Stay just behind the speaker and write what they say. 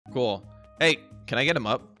Cool. Hey, can I get him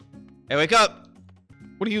up? Hey, wake up.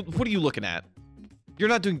 What are you looking at?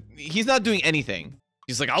 He's not doing anything.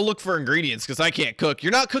 He's like, I'll look for ingredients because I can't cook.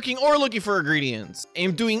 You're not cooking or looking for ingredients.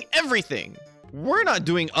 I'm doing everything. We're not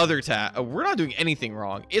doing we're not doing anything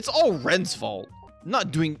wrong. It's all Ren's fault.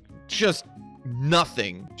 Not doing just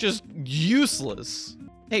nothing. Just useless.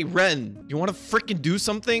 Hey, Ren, you want to freaking do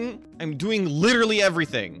something? I'm doing literally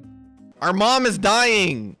everything. Our mom is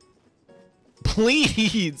dying.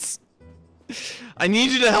 Please. I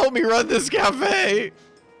need you to help me run this cafe.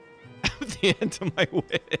 At the end of my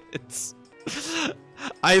wits.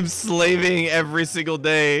 I'm slaving every single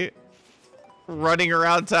day. Running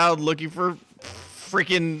around town looking for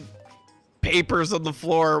freaking papers on the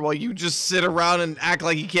floor while you just sit around and act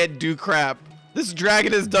like you can't do crap. This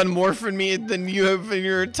dragon has done more for me than you have in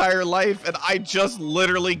your entire life, and I just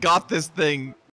literally got this thing.